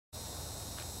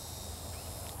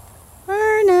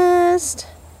Ernest.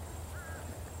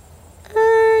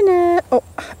 Ernest. Oh,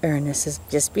 Ernest is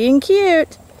just being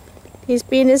cute. He's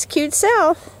being his cute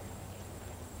self.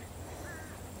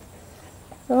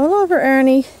 All over,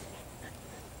 Ernie.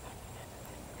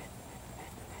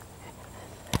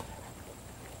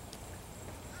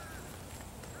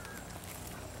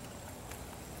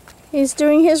 He's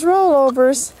doing his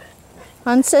rollovers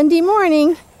on Sunday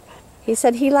morning. He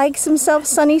said he likes himself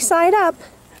sunny side up.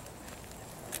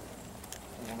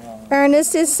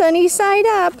 Ernest is sunny side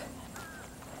up.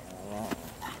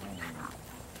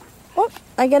 Oh,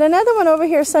 I got another one over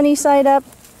here sunny side up.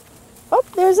 Oh,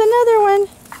 there's another one.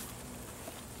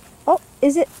 Oh,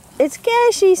 it's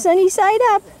Cashy sunny side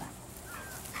up.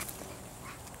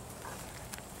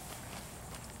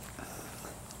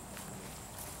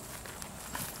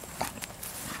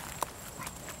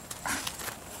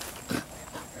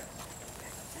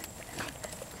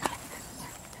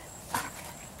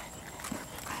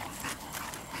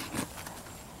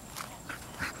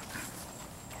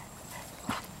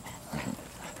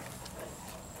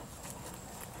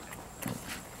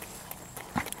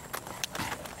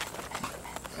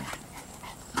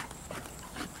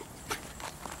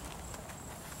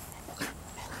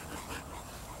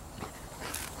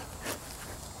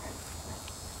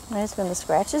 He's going to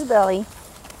scratch his belly.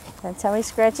 That's how he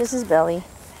scratches his belly.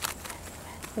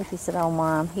 Ruthie said, oh,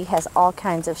 Mom, he has all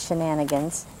kinds of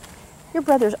shenanigans. Your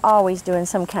brother's always doing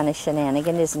some kind of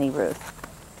shenanigan, isn't he, Ruth?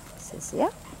 She says, yeah.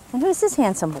 And who's this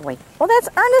handsome boy? Well, that's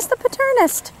Ernest the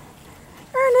Paternist.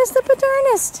 Ernest the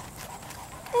Paternist.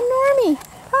 And Normie.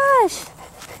 Posh.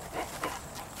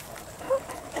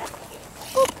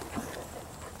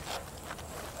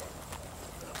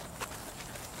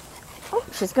 Oh,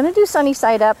 she's going to do sunny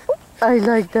side up. Oh, I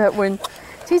like that one.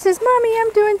 She says, Mommy,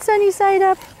 I'm doing sunny side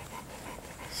up.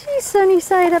 She's sunny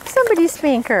side up. Somebody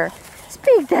spank her.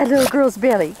 Spank that little girl's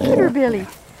belly. Get her belly.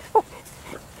 Oh,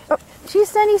 oh, she's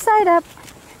sunny side up.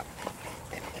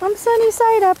 I'm sunny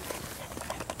side up.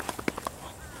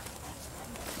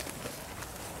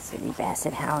 City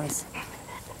Basset Hounds.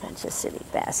 Bunch of city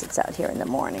Bassets out here in the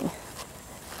morning.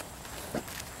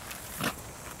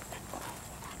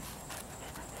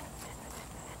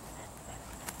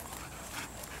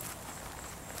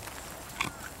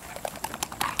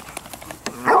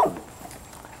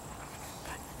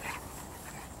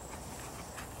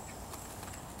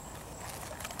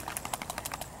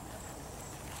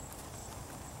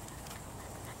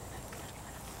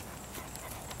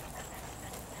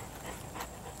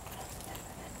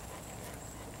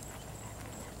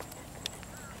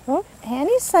 Oh,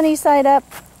 Hanny's sunny side up.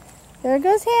 There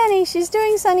goes Hanny. She's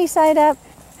doing sunny side up.